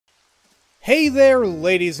Hey there,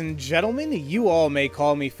 ladies and gentlemen. You all may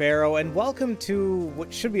call me Pharaoh, and welcome to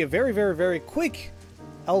what should be a very quick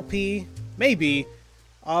LP, maybe,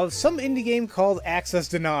 of some indie game called Access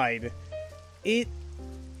Denied. I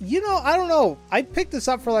don't know. I picked this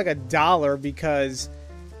up for like $1 because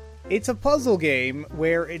it's a puzzle game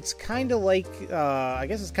where it's kind of like, I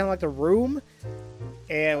guess it's kind of like The Room,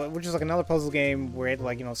 and which is like another puzzle game where you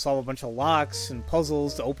had to solve a bunch of locks and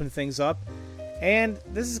puzzles to open things up. And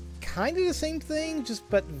this is kind of the same thing,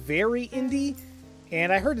 but very indie.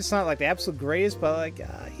 And I heard it's not like the absolute greatest, but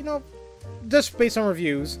just based on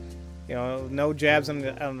reviews, no jabs on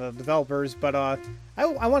the developers. But I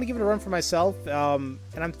want to give it a run for myself. And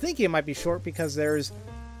I'm thinking it might be short because there's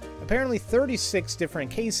apparently 36 different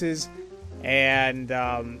cases,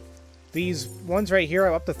 and these ones right here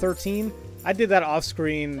are up to 13. I did that off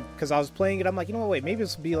screen because I was playing it. I'm like, wait, maybe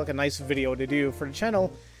this would be like a nice video to do for the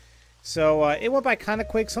channel. So it went by kind of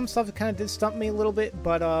quick. Some stuff kind of did stump me a little bit,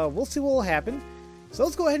 but we'll see what will happen. So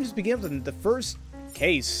let's go ahead and just begin with the first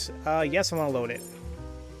case. Yes, I want to load it.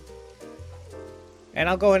 And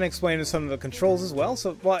I'll go ahead and explain some of the controls as well.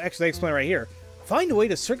 So, well, actually, they explain right here. Find a way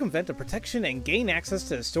to circumvent the protection and gain access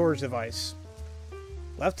to the storage device.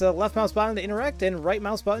 Left mouse button to interact and right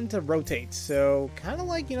mouse button to rotate. So, kind of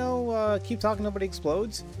like, keep talking, nobody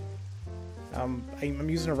explodes. I'm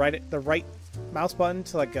using the right mouse button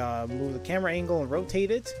to move the camera angle and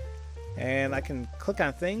rotate it, and I can click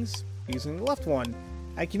on things using the left one.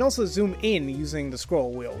 I can also zoom in using the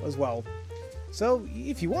scroll wheel as well. So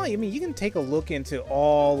if you want, you can take a look into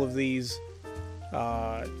all of these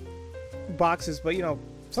boxes, but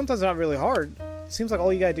sometimes they're not really hard. It seems like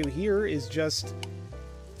all you gotta do here is just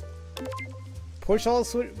push all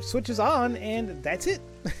the switches on, and that's it.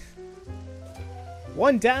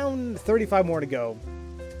 One down, 35 more to go.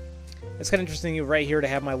 It's kind of interesting right here to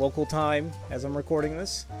have my local time as I'm recording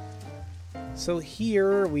this. So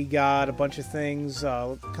here we got a bunch of things,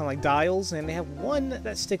 kind of like dials, and they have one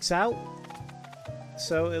that sticks out.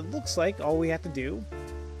 So it looks like all we have to do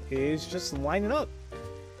is just line it up.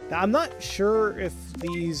 Now I'm not sure if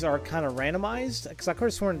these are kind of randomized, because I could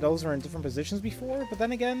have sworn those are in different positions before, but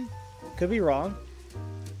then again, could be wrong.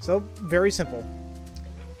 So very simple.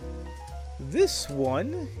 This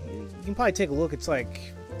one, you can probably take a look. It's like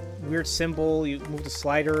weird symbol, you move the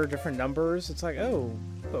slider, different numbers. It's like, oh,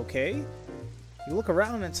 okay. You look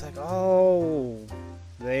around and it's like, oh,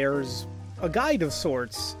 there's a guide of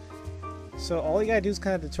sorts. So all you gotta do is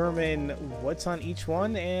kind of determine what's on each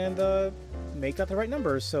one and make that the right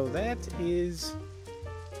number. So that is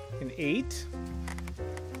an 8.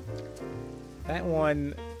 That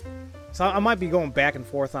one, so I might be going back and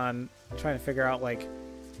forth on trying to figure out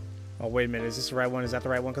oh, wait a minute, is this the right one? Is that the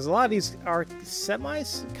right one? Because a lot of these are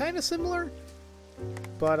kind of similar.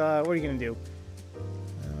 But, what are you going to do?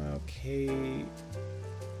 Okay.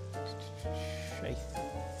 I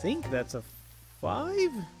think that's a 5?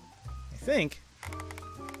 I think.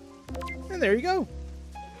 And there you go.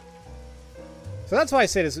 So that's why I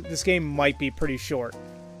say this game might be pretty short.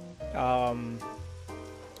 But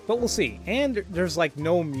we'll see. And there's,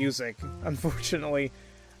 no music, unfortunately.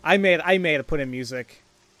 I may have to put in music.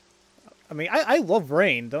 I mean, I love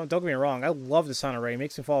rain. Don't get me wrong. I love the sound of rain. It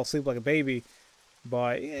makes me fall asleep like a baby.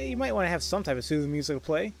 But yeah, you might want to have some type of soothing music to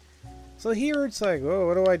play. So here it's like, oh,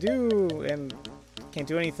 what do I do? And can't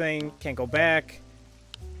do anything. Can't go back.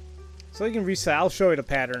 So you can reset. I'll show you the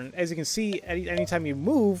pattern. As you can see, anytime you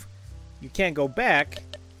move, you can't go back.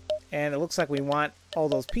 And it looks like we want all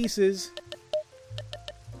those pieces.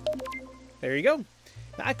 There you go.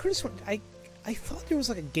 Now, I thought there was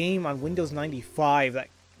a game on Windows 95 that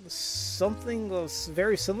something was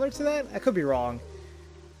very similar to that. I could be wrong.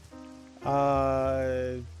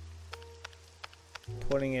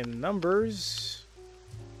 Putting in numbers.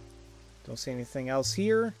 Don't see anything else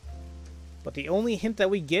here. But the only hint that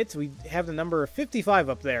we get, we have the number 55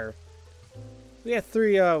 up there. We have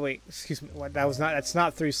 3, wait, excuse me, that's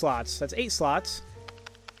not 3 slots. That's 8 slots.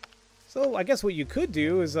 So I guess what you could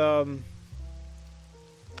do is,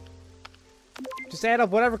 just add up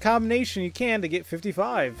whatever combination you can to get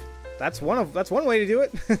 55. That's one way to do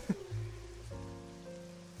it.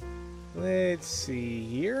 Let's see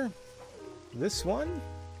here. This one.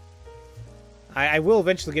 I will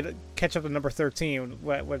eventually catch up to number 13.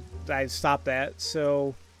 What I stopped at.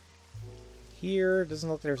 So here doesn't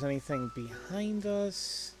look like there's anything behind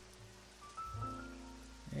us.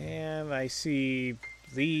 And I see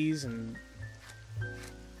these and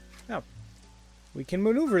oh. We can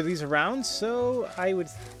maneuver these around, so I would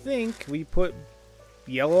think we put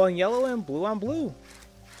yellow on yellow and blue on blue.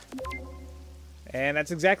 And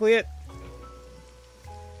that's exactly it.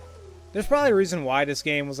 There's probably a reason why this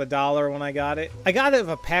game was $1 when I got it. I got it with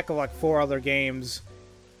a pack of like 4 other games.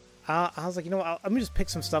 I was like, you know what, let me just pick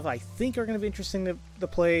some stuff I think are going to be interesting to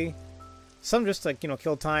play. Some just like, you know,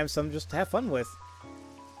 kill time, some just to have fun with.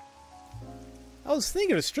 I was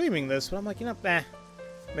thinking of streaming this, but I'm like, you know,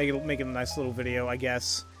 make it a nice little video, I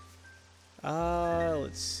guess.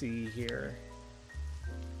 Let's see here.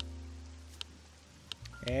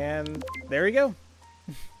 And there we go.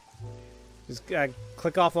 Just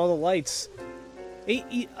click off all the lights.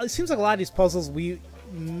 It seems like a lot of these puzzles,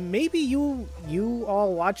 maybe you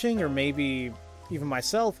all watching, or maybe even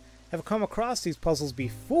myself, have come across these puzzles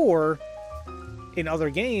before in other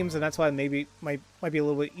games, and that's why maybe might be a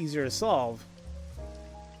little bit easier to solve.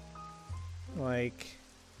 Like,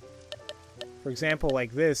 for example,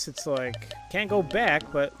 like this, it's like can't go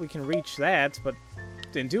back, but we can reach that, but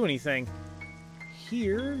didn't do anything.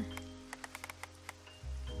 Here,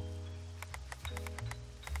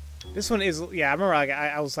 this one is, yeah, I remember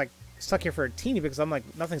I was like stuck here for a teeny because I'm like,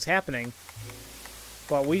 nothing's happening.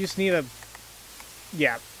 But we just need a,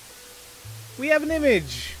 yeah, we have an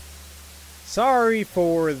image. Sorry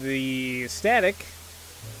for the static,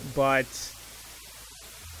 but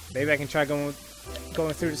maybe I can try going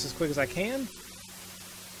through this as quick as I can.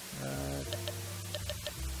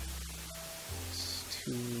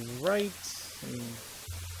 To right, and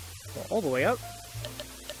go all the way up.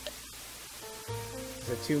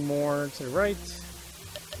 There 2 more to the right.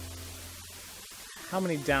 How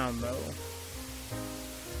many down, though?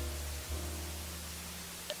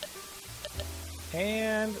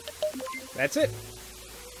 And that's it.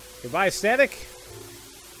 Goodbye, static.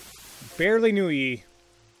 Barely knew ye.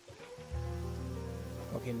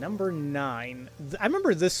 Okay, number 9. I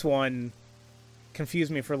remember this one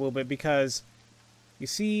confused me for a little bit because you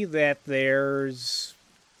see that there's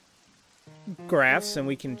graphs and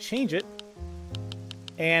we can change it.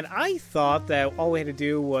 And I thought that all we had to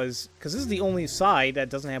do was, because this is the only side that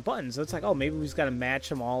doesn't have buttons, so it's like, oh, maybe we just got to match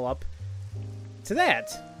them all up to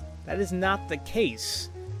that. That is not the case.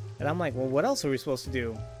 And I'm like, well, what else are we supposed to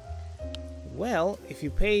do? Well, if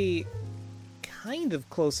you pay kind of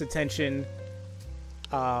close attention,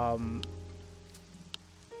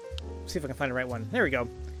 see if I can find the right one. There we go.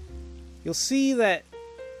 You'll see that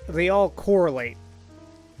they all correlate,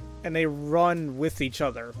 and they run with each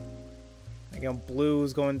other. Like, you know,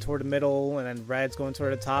 blue's going toward the middle, and then red's going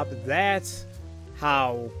toward the top. That's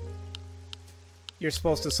how you're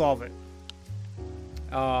supposed to solve it.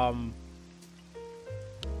 I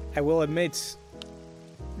will admit,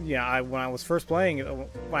 yeah, when I was first playing,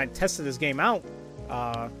 when I tested this game out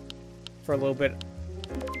for a little bit,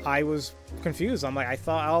 I was confused. I'm like, I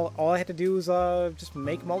thought all I had to do was just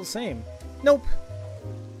make them all the same. Nope.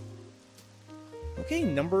 Okay,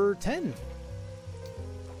 number 10.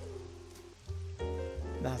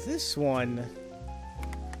 Now this one...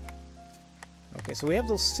 Okay, so we have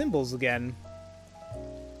those symbols again.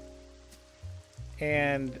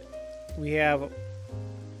 And we have a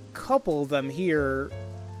couple of them here.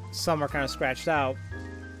 Some are kind of scratched out.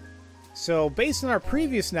 So based on our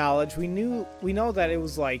previous knowledge, we know that it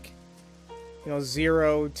was like, you know,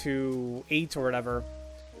 0 to 8 or whatever.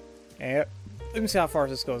 And let me see how far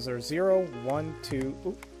this goes. There's 0, 1, 2...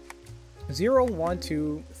 Ooh, 0, 1,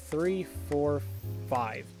 2, 3, 4,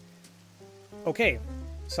 5. Okay,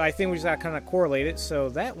 so I think we just got to kind of correlate it. So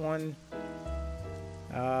that one...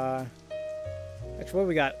 actually, what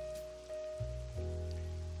we got?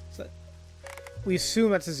 So we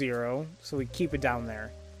assume that's a 0, so we keep it down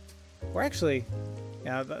there. Or actually...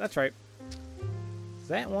 Yeah, that's right.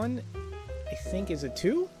 That one, I think, is a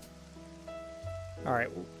 2? Alright,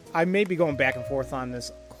 I may be going back and forth on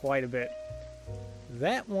this quite a bit.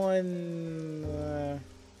 That one...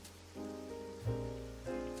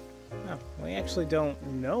 oh, we actually don't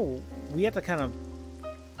know. We have to kind of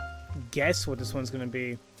guess what this one's going to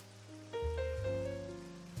be.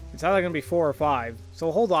 It's either going to be 4 or 5, so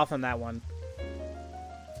we'll hold off on that one.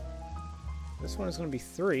 This one is going to be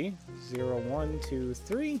 3. 0, 1, 2,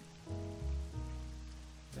 3.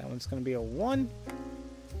 That one's going to be a 1.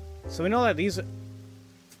 So we know that these are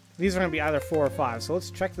going to be either 4 or 5. So let's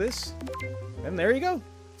check this. And there you go.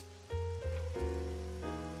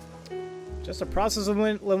 Just a process of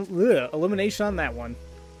elimination on that one.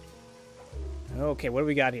 Okay, what do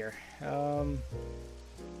we got here?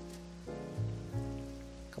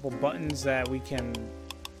 Couple buttons that we can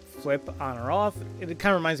flip on or off. It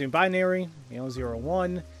kind of reminds me of binary. You know, 0,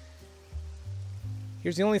 1.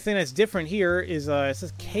 Here's the only thing that's different here is it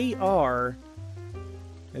says KR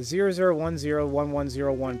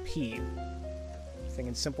 00101101P.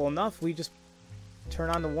 Thinking simple enough. We just turn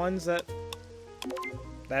on the ones that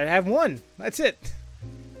have 1. That's it.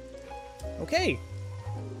 Okay.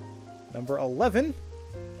 Number 11.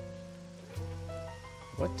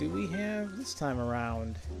 What do we have this time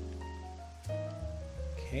around?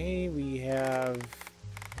 Okay, we have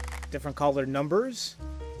different colored numbers.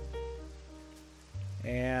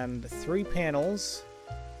 And 3 panels.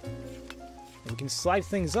 We can slide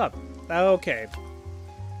things up. Okay.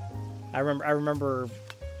 I remember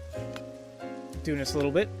doing this a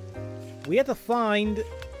little bit. We have to find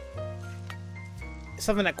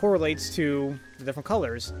something that correlates to the different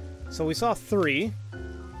colors. So we saw 3.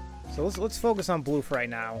 So let's focus on blue for right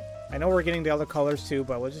now. I know we're getting the other colors too,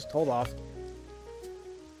 but we'll just hold off.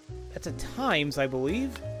 That's a times, I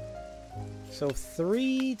believe. So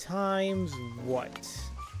 3 times what?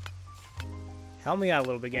 Help me out a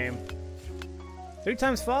little bit, game. 3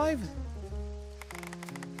 times 5?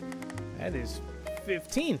 That is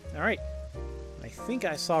 15. Alright. I think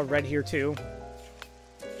I saw red here too.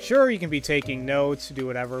 Sure, you can be taking notes, do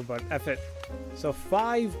whatever, but F it. So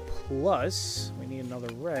 5 plus... We need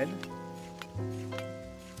another red.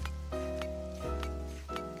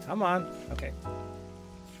 Come on. Okay.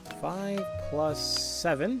 5 plus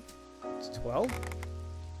 7. It's 12.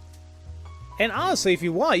 And honestly, if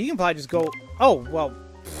you want, you can probably just go... Oh, well...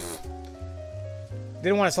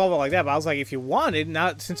 Didn't want to solve it like that, but I was like, if you wanted,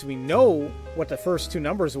 not since we know what the first 2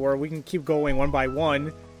 numbers were, we can keep going one by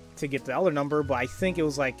one to get the other number, but I think it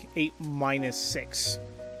was like 8 minus 6.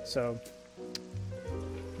 So,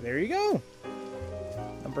 there you go.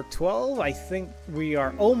 Number 12, I think we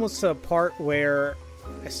are almost to a part where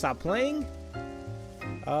I stop playing.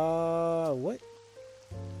 What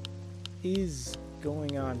is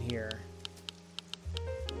going on here?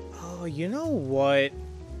 Oh, you know what?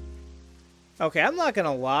 Okay, I'm not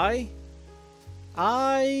gonna lie.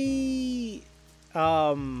 I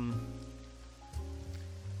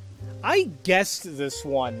guessed this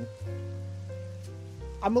one.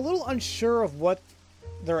 I'm a little unsure of what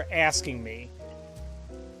they're asking me.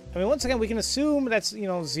 I mean, once again, we can assume that's, you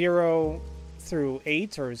know, 0 through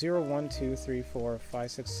 8, or 0, 1, 2, 3, 4,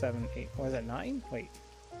 5, 6, 7, 8. What is that, 9? Wait.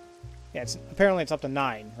 Yeah, apparently it's up to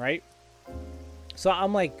 9, right? So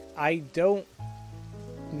I'm like, I don't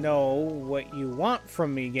know what you want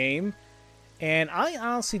from me, game. And I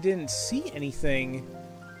honestly didn't see anything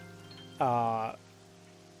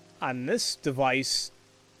on this device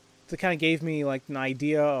that kind of gave me like an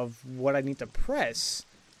idea of what I need to press.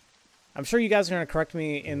 I'm sure you guys are going to correct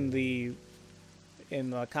me in the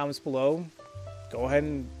comments below. Go ahead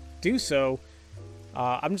and do so.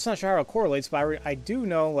 I'm just not sure how it correlates, but I do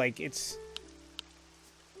know, like, it's...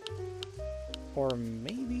 Or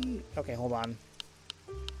maybe... Okay, hold on.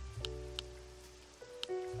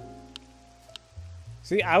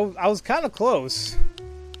 See, I was kind of close.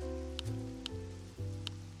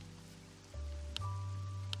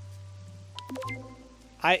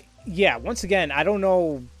 Yeah, once again, I don't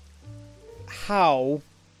know how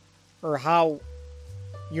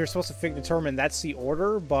you're supposed to determine that's the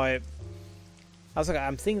order, but I was like,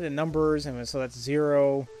 I'm thinking the numbers, and so that's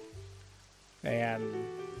 0 and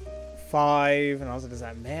 5, and I was like, does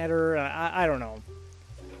that matter? I don't know.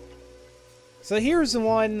 So here's the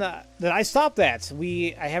one that I stopped at.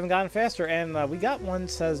 I haven't gotten faster, and we got one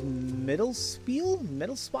that says middle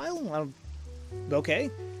spile?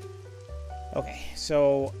 Okay. Okay,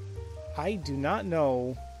 so I do not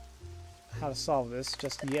know how to solve this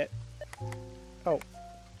just yet. Oh.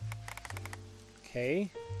 Okay.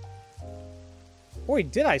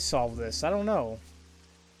 Wait, did I solve this? I don't know.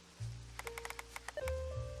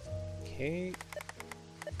 Okay.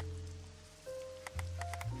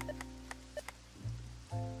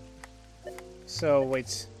 So,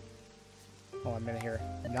 wait. Oh, I'm in here.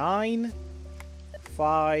 9,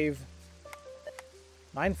 5...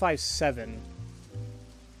 9, 5, 7.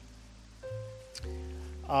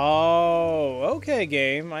 Oh, okay,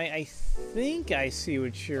 game. I think I see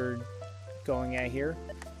what you're going at here.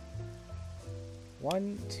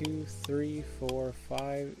 1, 2, 3, 4,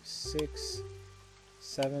 5, 6,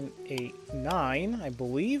 7, 8, 9, I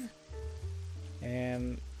believe.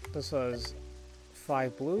 And this was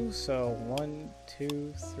 5 blue, so 1,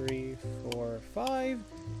 2, 3, 4, 5.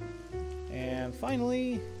 And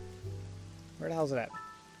finally, where the hell is it at?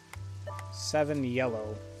 7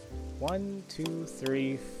 yellow. 1, 2,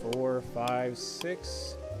 3, 4, 5,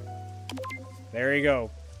 6. There you go.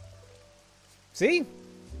 See?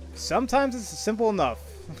 Sometimes it's simple enough.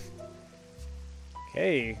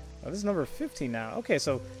 Okay. Oh, this is number 15 now. Okay,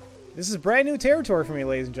 so this is brand new territory for me,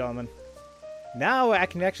 ladies and gentlemen. Now I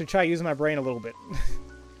can actually try using my brain a little bit.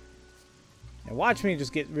 And watch me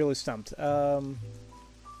just get really stumped. Okay,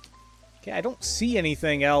 I don't see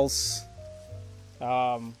anything else.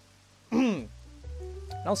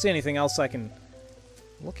 I don't see anything else I can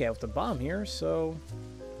look at with the bomb here, so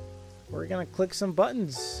we're gonna click some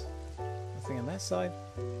buttons. Nothing on that side.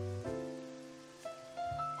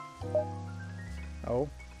 Oh.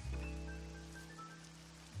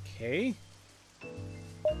 Okay.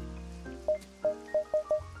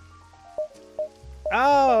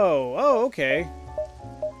 Oh! Oh, okay.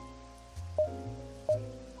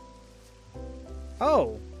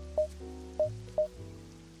 Oh.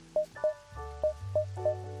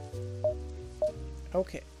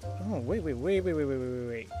 Okay. Oh,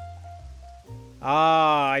 wait.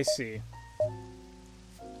 Ah, I see.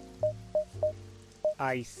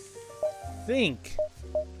 I think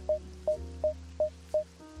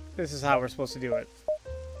this is how we're supposed to do it.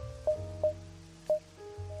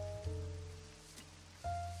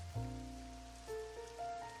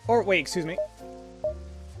 Or, wait, excuse me.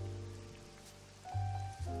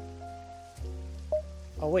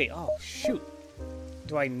 Oh, wait. Oh, shoot.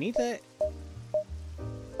 Do I need that?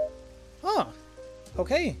 Huh.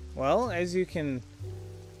 Okay. Well, as you can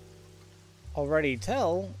already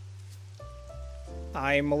tell,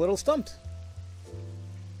 I'm a little stumped.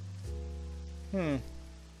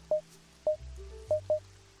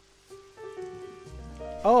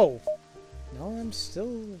 Oh. No, I'm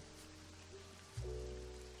still...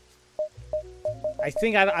 I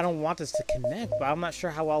think I don't want this to connect, but I'm not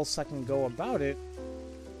sure how else I can go about it.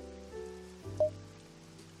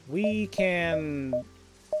 We can...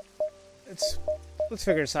 Let's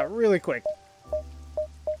figure this out really quick.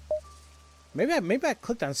 Maybe I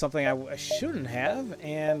clicked on something I shouldn't have,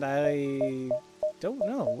 and I don't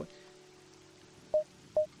know.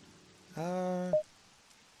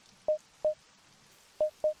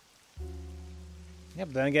 Yeah,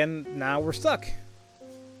 but then again, now we're stuck.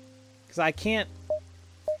 Because I can't...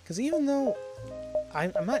 Because even though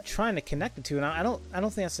I'm not trying to connect the two, and I don't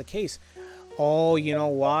think that's the case. Oh, you know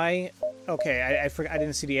why? Okay, I forgot. I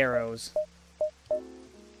didn't see the arrows.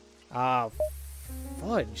 Ah,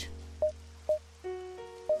 fudge.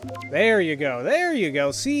 There you go. There you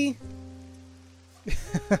go. See? You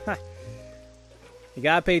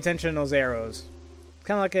gotta pay attention to those arrows. It's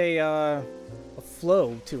kind of like a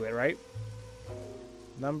flow to it, right?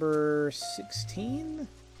 Number 16?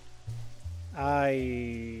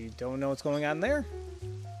 I don't know what's going on there.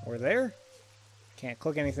 Or there. Can't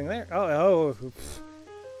click anything there. Oh, oops.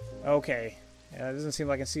 Okay. Yeah, it doesn't seem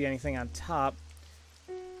like I can see anything on top.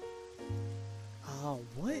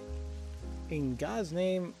 What in God's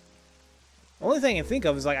name? The only thing I can think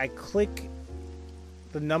of is like I click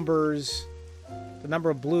the numbers, the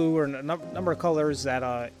number of blue or number of colors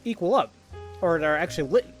that equal up, or that are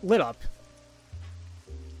actually lit up.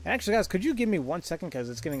 And actually, guys, could you give me 1 second because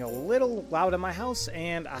it's getting a little loud in my house,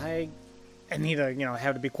 and I need to,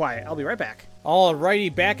 have to be quiet. I'll be right back.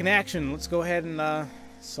 Alrighty, back in action. Let's go ahead and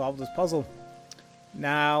solve this puzzle.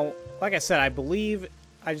 Now, like I said, I believe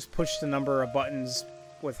I just pushed the number of buttons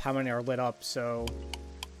with how many are lit up, so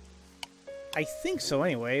I think so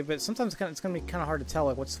anyway, but sometimes it's going to be kind of hard to tell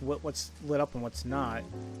like what's lit up and what's not.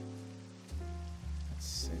 That's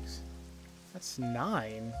 6. That's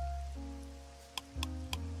 9.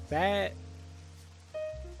 That...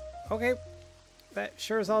 Okay. That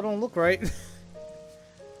sure as hell don't look right.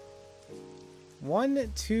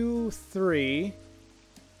 1, 2, 3,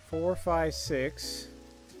 4, 5, 6,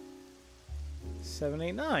 7,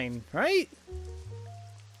 8, 9, right?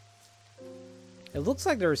 It looks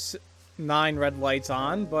like there's 9 red lights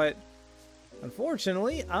on, but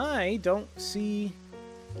unfortunately, I don't see...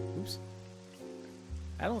 Oops.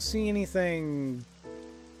 I don't see anything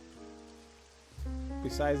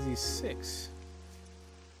besides these 6.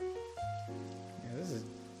 Yeah, this is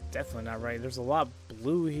definitely not right. There's a lot of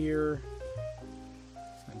blue here.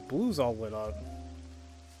 And blue's all lit up.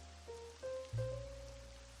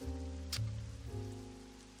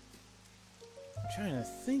 I'm trying to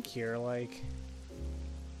think here, like...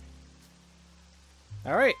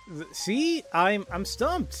 Alright, see? I'm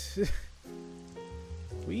stumped.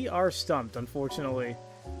 We are stumped, unfortunately.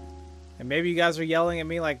 And maybe you guys are yelling at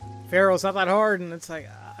me like, Pharaoh, it's not that hard, and it's like,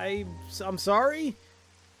 I'm sorry?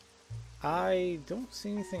 I don't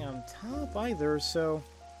see anything on top either, so...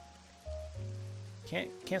 Can't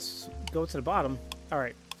go to the bottom.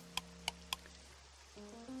 Alright.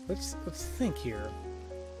 Let's think here.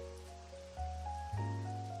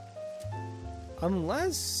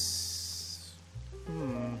 Unless...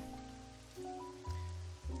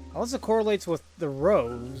 Unless it correlates with the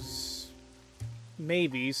rows.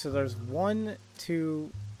 Maybe. So there's 1, 2...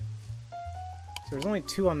 So there's only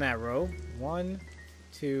 2 on that row. 1,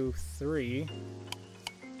 2, 3.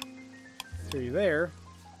 3 there.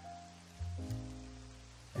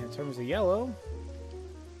 And in terms of yellow...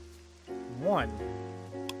 1.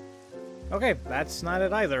 Okay, that's not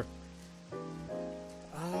it either.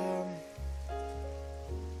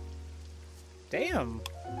 Damn.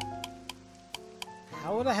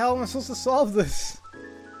 How the hell am I supposed to solve this?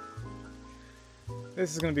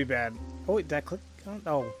 This is gonna be bad. Oh wait, did I click?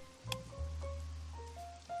 Oh.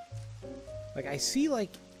 Like, I see,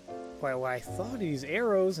 like, what I thought these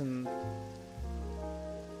arrows, and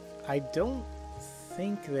I don't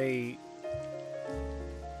think they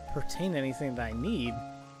pertain to anything that I need.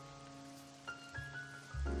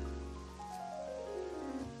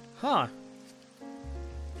 Huh.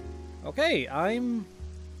 Okay, I'm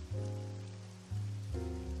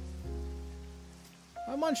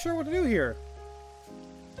unsure what to do here.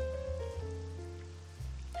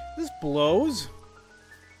 This blows.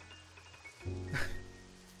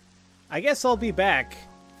 I guess I'll be back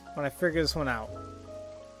when I figure this one out.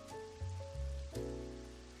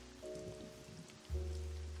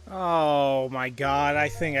 Oh my god, I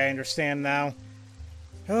think I understand now.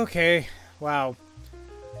 Okay, wow.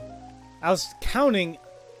 I was counting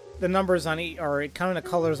the numbers on each, or counting the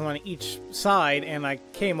colors on each side, and I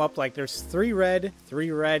came up like there's 3 red,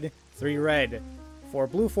 3 red, 3 red. 4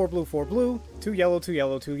 blue, 4 blue, 4 blue, 2 yellow, 2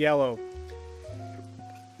 yellow, 2 yellow.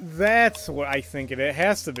 That's what I think it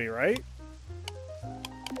has to be, right?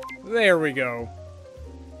 There we go.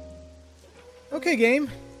 Okay, game.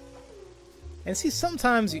 And see,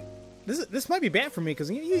 sometimes this might be bad for me,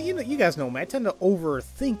 because you guys know me. I tend to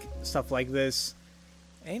overthink stuff like this,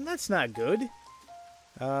 and that's not good.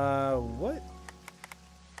 What?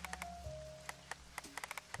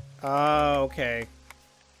 Okay.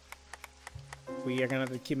 We are gonna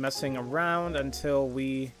have to keep messing around until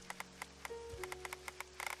we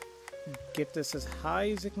get this as high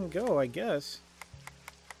as it can go, I guess.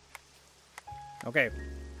 Okay.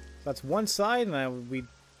 So that's one side, and then we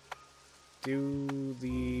do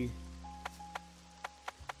the...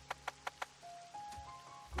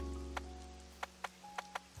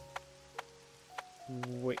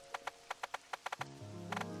 Wait.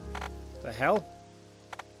 The hell?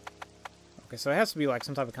 Okay, so it has to be like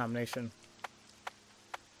some type of combination.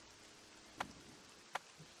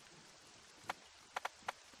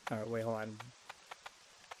 Alright, wait, hold on.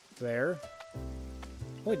 There.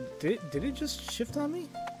 Wait, did it just shift on me?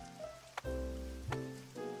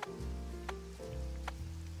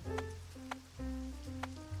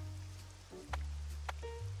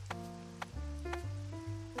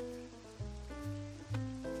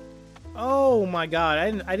 Oh my god,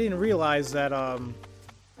 I didn't realize that I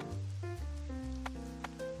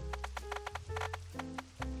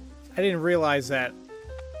didn't realize that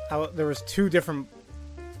there was 2 different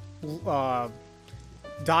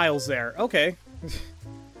dials there. Okay.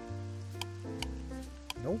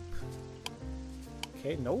 Nope.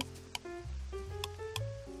 Okay, nope.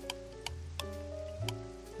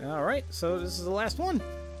 Alright, so this is the last one.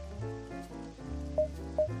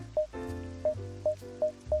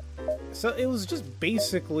 So it was just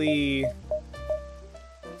basically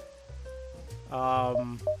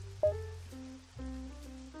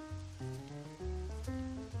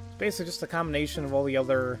basically just a combination of all the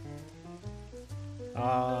other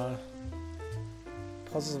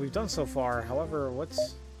puzzles we've done so far. However,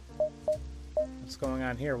 what's going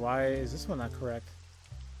on here? Why is this one not correct?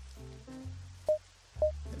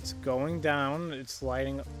 It's going down, it's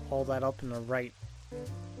lighting all that up in the right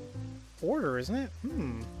order, isn't it?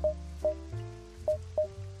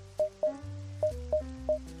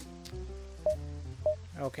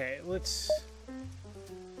 Okay, let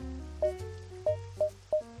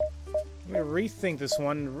me rethink this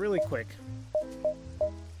one really quick.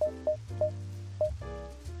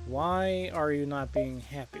 Why are you not being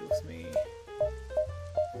happy with me?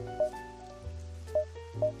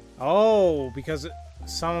 Oh, because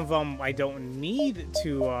some of them I don't need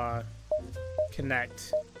to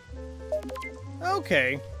connect.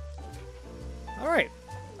 Okay. Alright.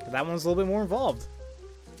 That one's a little bit more involved.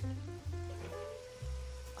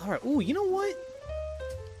 Alright, ooh, you know what?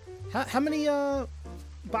 How many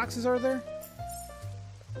boxes are there?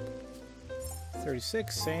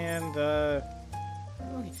 36, and okay.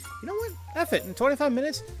 You know what? F it, in 25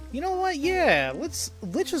 minutes? You know what? Yeah, let's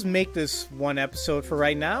just make this one episode for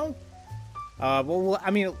right now. Well, I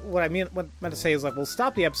mean, what I meant to say is, like, we'll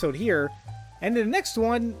stop the episode here, and in the next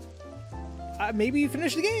one, maybe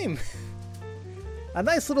finish the game. A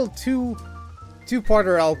nice little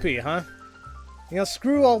two-parter LP, huh? You know,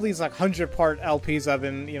 screw all these, like, 100-part LPs I've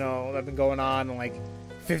been going on, and, like,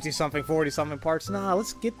 50-something, 40-something parts. Nah,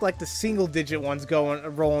 let's get, like, the single-digit ones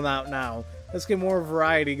rolling out now. Let's get more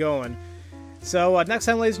variety going. So, next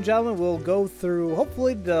time, ladies and gentlemen, we'll go through,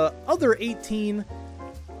 hopefully, the other 18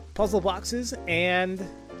 puzzle boxes and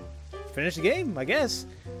finish the game, I guess.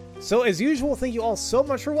 So as usual, thank you all so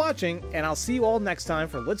much for watching, and I'll see you all next time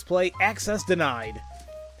for Let's Play Access Denied.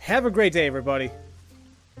 Have a great day, everybody.